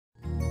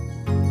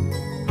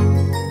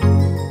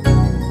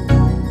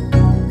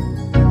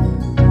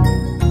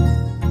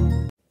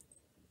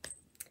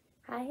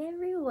Hi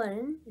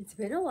everyone, it's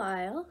been a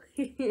while.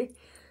 Today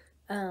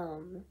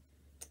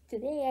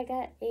I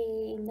got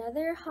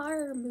another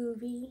horror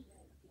movie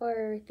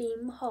or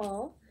theme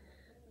haul.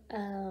 If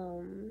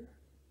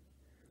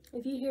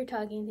you hear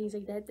talking things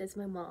like that, that's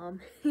my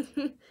mom.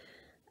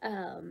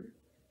 um,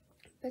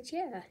 but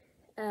yeah,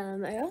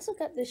 I also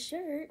got this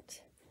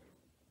shirt,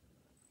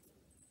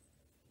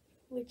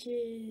 which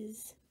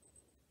is,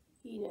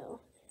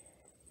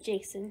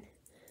 Jason.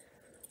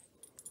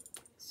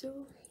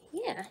 So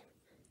yeah,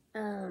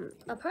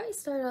 I'll probably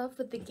start off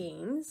with the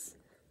games.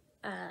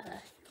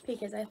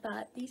 Because I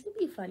thought these would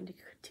be fun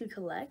to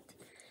collect.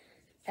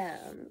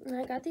 And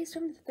I got these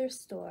from the thrift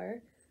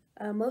store.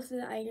 Most of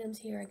the items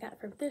here I got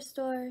from thrift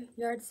store,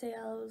 yard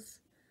sales,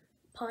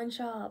 pawn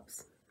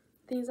shops,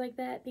 things like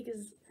that,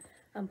 because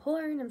I'm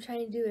poor and I'm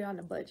trying to do it on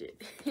a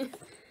budget.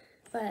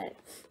 But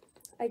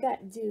I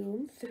got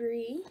Doom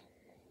 3,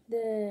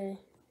 the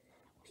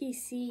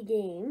PC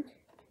game,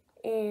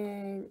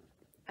 and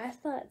I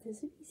thought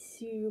this would be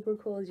super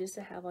cool just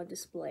to have on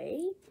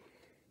display,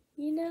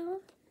 you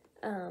know?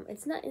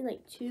 It's not in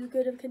like too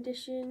good of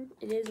condition.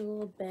 It is a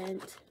little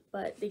bent,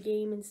 but the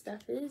game and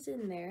stuff is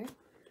in there.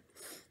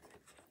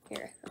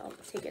 Here, I'll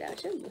take it out and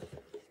show you.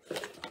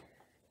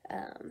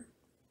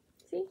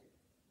 See?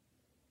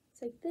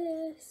 It's like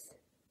this.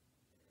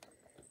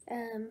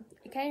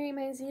 It kind of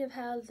reminds me of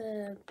how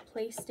the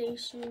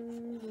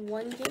PlayStation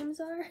 1 games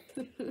are.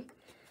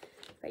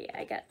 But yeah,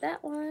 I got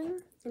that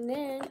one. And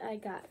then I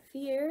got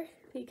Fear,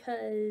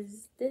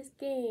 because this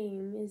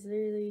game is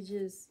literally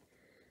just,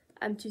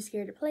 I'm too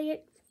scared to play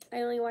it.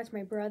 I only watch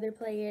my brother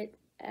play it.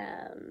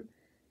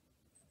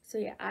 So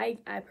yeah, I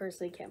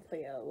personally can't play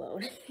it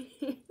alone.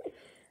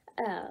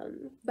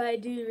 But I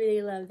do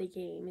really love the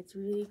game. It's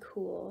really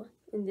cool.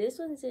 And this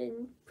one's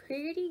in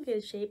pretty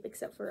good shape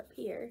except for up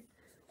here.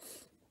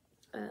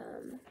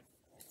 So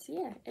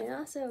yeah, and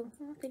also,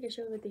 I don't think I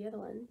showed with the other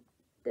one.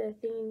 The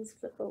things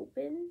flip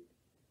open.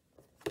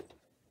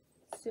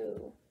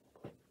 So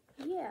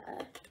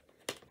yeah,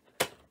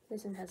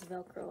 this one has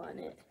Velcro on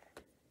it.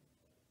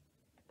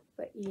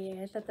 But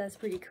yeah, I thought that's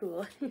pretty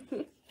cool.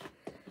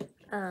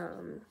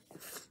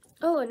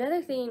 Oh,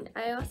 another thing,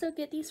 I also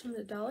get these from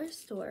the dollar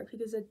store,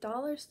 because the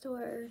dollar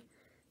store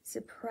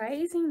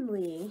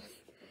surprisingly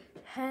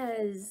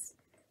has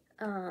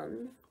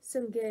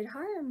some good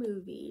horror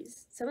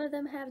movies. Some of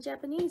them have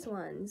Japanese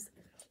ones.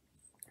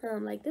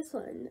 Like this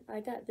one. I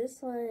got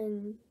this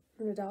one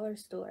from the dollar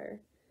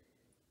store.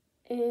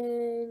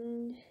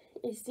 And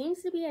it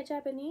seems to be a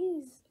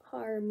Japanese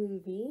horror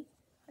movie.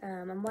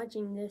 I'm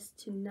watching this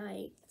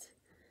tonight.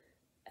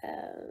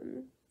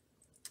 So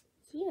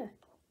yeah,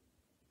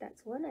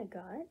 that's one I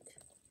got.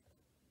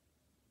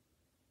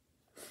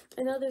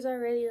 I know there's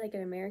already like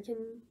an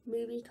American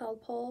movie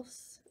called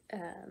Pulse,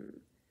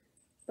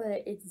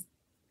 but it's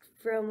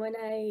from when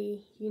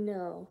I,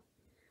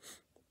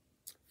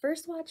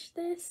 first watched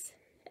this,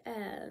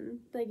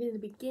 like in the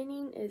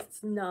beginning,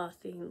 it's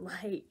nothing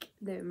like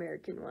the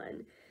American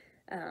one.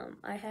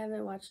 I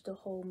haven't watched the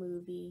whole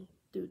movie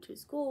due to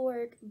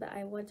schoolwork, but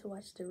I want to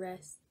watch the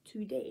rest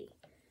today.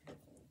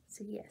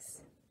 So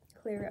yes,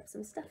 clear up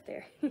some stuff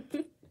there.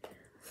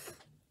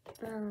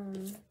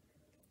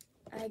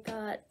 I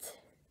got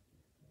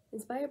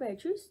inspired by a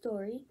true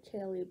story,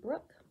 Kelly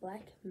Brook,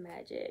 Black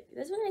Magic.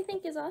 This one I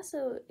think is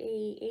also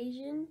a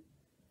Asian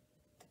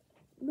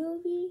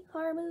movie,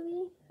 horror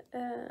movie.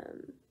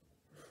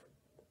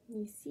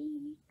 You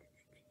see,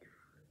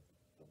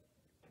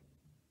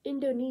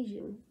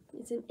 Indonesian.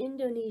 It's an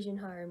Indonesian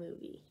horror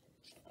movie,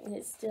 and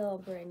it's still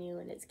brand new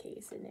in its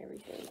case and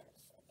everything.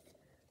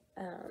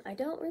 I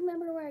don't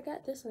remember where I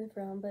got this one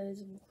from, but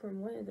it's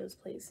from one of those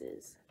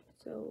places.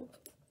 So,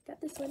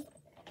 got this one.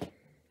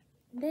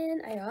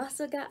 Then I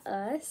also got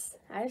Us.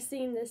 I've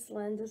seen this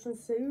one. This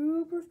one's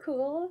super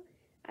cool.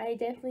 I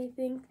definitely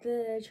think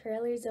the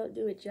trailers don't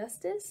do it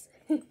justice.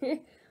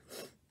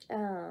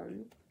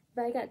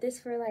 But I got this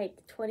for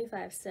like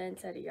 25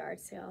 cents at a yard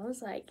sale. I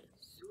was like,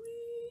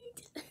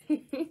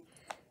 sweet.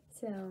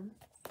 So,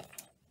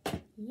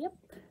 yep.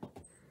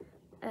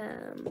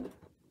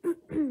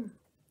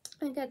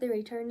 I got the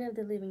Return of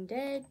the Living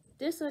Dead.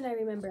 This one I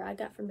remember I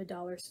got from the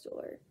dollar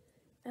store.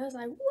 I was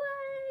like,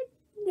 what?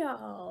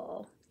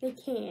 No, they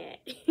can't.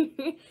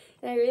 And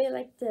I really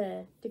like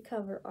the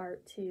cover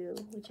art too,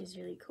 which is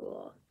really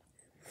cool.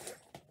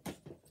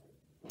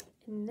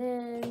 And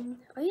then,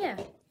 oh yeah,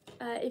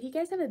 if you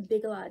guys have a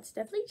Big Lots,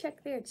 definitely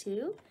check there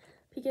too,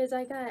 because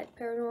I got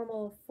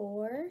Paranormal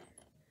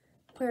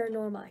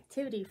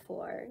Activity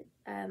 4.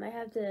 I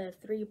have the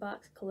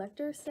 3-box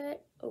collector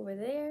set over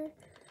there,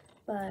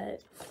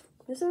 but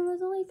this one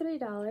was only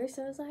 $3,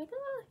 so I was like,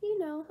 oh,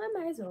 I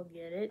might as well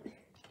get it.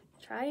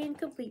 Try and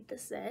complete the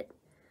set.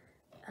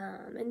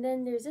 And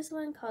then there's this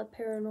one called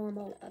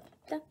Paranormal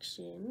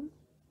Abduction.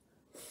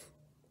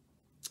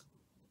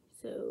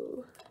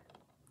 So,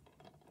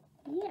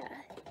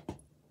 yeah.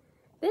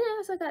 Then I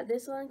also got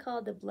this one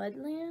called The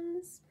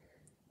Bloodlands.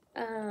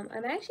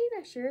 I'm actually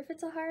not sure if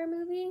it's a horror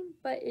movie,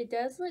 but it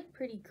does look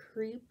pretty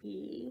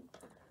creepy.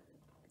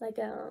 Like,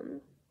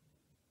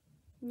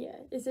 Yeah,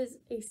 it says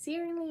a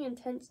searingly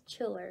intense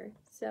chiller,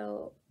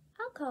 so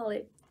I'll call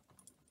it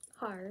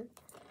hard.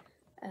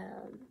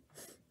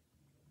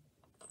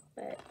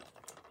 But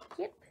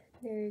yep,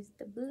 there's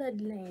the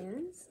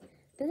Bloodlands.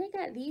 Then I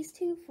got these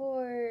two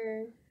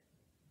for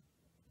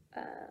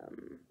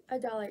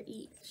 $1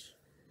 each.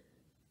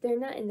 They're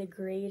not in the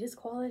greatest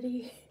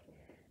quality,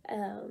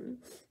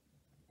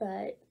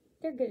 but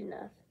they're good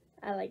enough.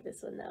 I like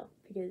this one though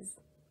because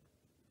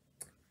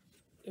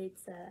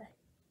it's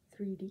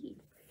 3D.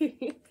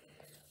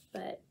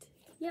 But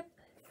yep,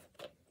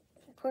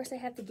 of course I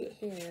have to get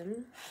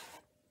him.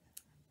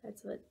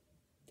 That's what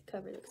the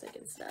cover looks like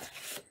and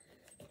stuff.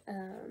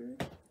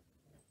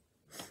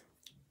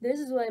 This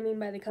is what I mean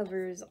by the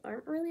covers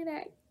aren't really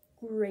that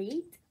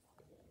great.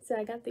 So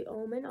I got the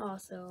Omen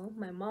also.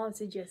 My mom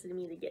suggested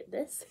me to get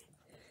this.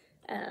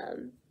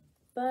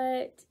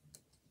 But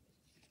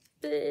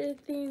the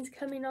thing's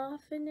coming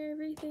off and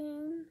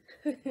everything.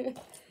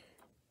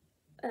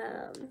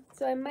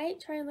 So I might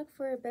try and look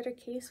for a better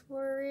case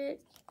for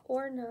it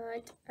or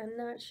not. I'm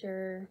not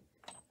sure.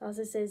 It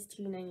also says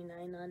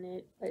 $2.99 on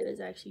it, but it was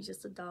actually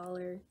just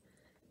 $1.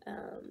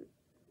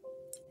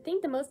 I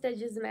think the most that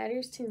just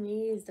matters to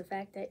me is the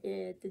fact that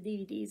the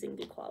DVD is in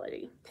good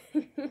quality.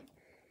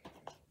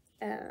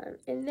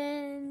 And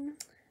then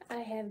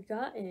I have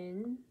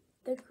gotten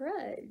The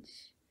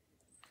Grudge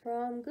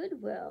from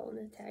Goodwill.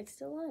 The tag's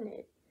still on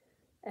it.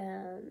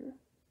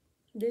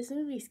 This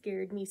movie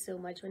scared me so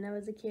much when I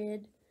was a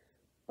kid,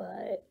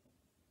 but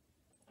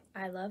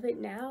I love it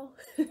now.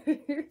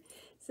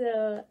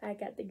 So I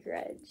got The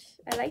Grudge.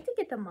 I like to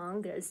get the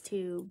mangas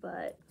too,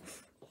 but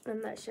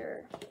I'm not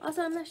sure.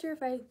 Also, I'm not sure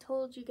if I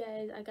told you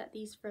guys I got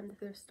these from the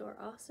thrift store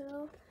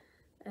also.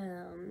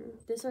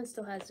 This one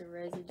still has the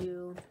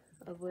residue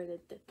of where the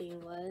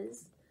thing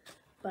was,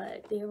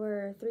 but they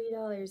were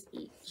 $3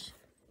 each.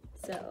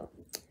 So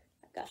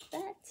I got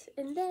that.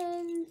 And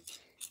then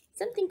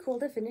something cool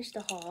to finish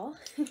the haul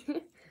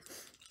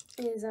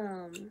is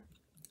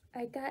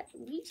I got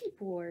Ouija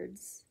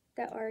boards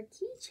that are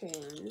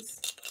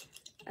keychains.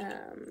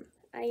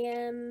 I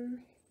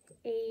am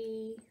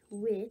a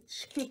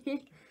witch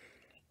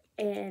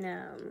and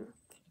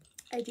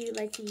I do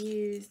like to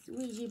use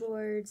Ouija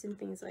boards and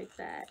things like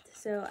that.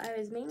 So I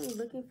was mainly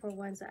looking for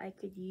ones that I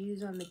could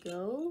use on the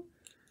go,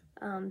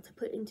 to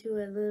put into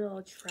a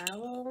little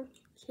travel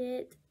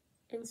kit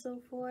and so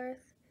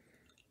forth.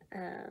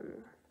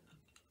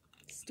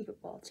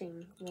 Stupid ball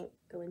chain won't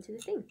go into the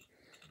thing.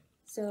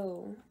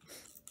 So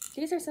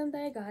these are some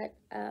that I got.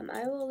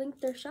 I will link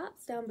their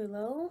shops down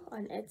below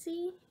on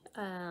Etsy.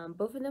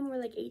 Both of them were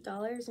like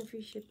 $8 and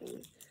free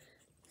shipping.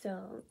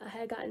 So I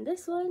had gotten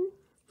this one,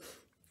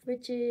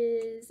 which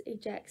is a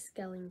Jack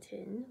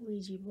Skellington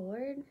Ouija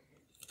board.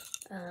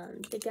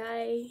 The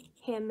guy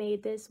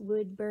handmade this,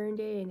 wood burned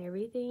it and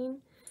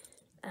everything.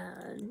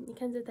 It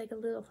comes with like a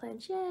little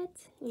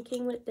planchette. It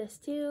came with this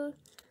too.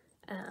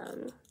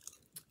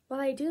 While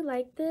I do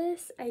like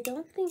this, I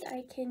don't think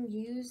I can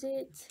use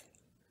it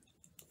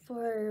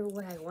for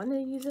what I want to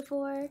use it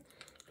for,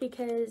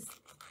 because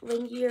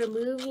when you're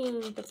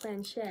moving the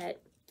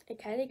planchette,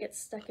 it kind of gets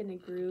stuck in the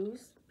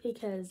grooves,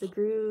 because the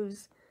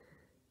grooves,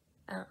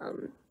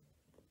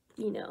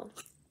 you know,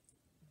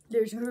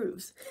 there's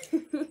grooves.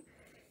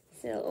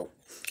 So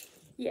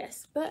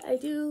yes, but I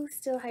do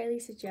still highly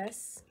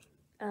suggest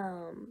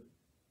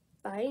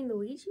buying the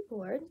Ouija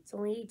board. It's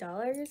only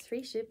 $8,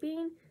 free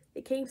shipping.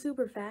 It came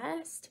super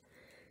fast.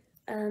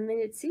 And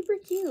it's super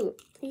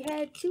cute. He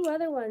had two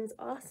other ones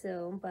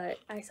also, but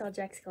I saw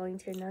Jack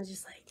Skellington and I was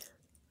just like,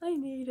 I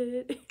need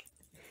it.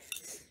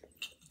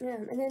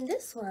 And then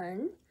this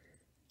one,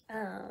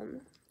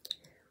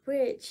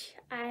 which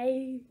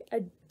I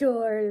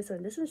adore this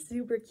one. This one's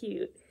super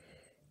cute.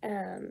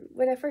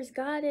 When I first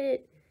got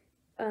it,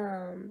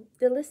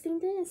 the listing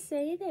didn't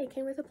say that it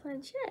came with a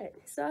planchette.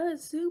 So I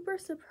was super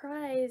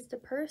surprised the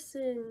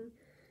person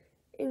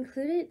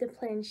included the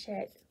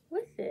planchette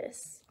with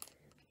this.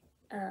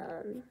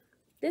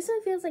 This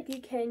one feels like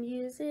you can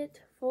use it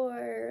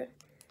for,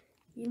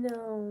 you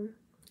know,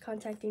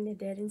 contacting the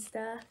dead and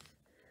stuff,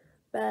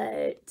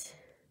 but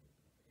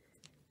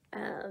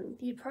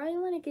you'd probably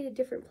want to get a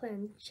different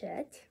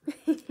planchette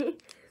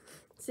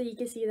so you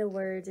can see the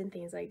words and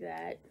things like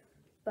that.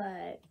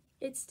 But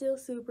it's still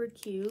super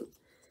cute.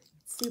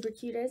 Super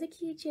cute as a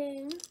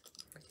keychain.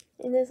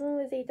 And this one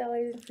was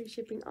 $8 and free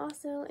shipping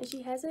also. And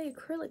she has an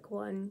acrylic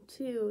one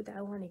too that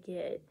I want to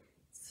get.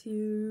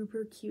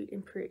 Super cute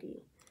and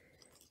pretty.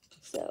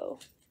 So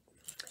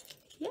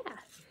yeah,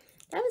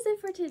 that was it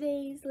for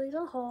today's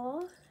little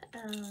haul.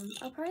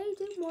 I'll probably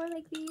do more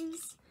like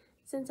these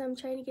since I'm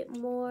trying to get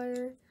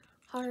more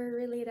horror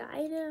related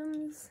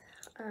items.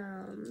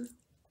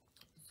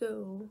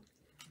 So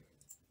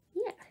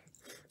yeah,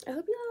 I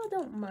hope you all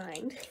don't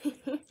mind.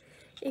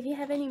 If you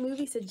have any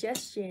movie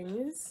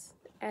suggestions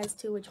as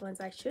to which ones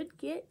I should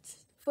get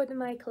for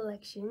my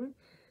collection,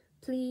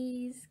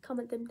 please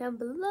comment them down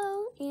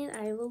below and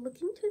I will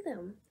look into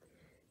them.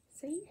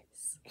 So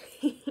yes,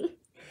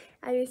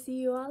 I will see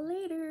you all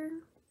later.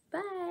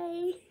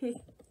 Bye.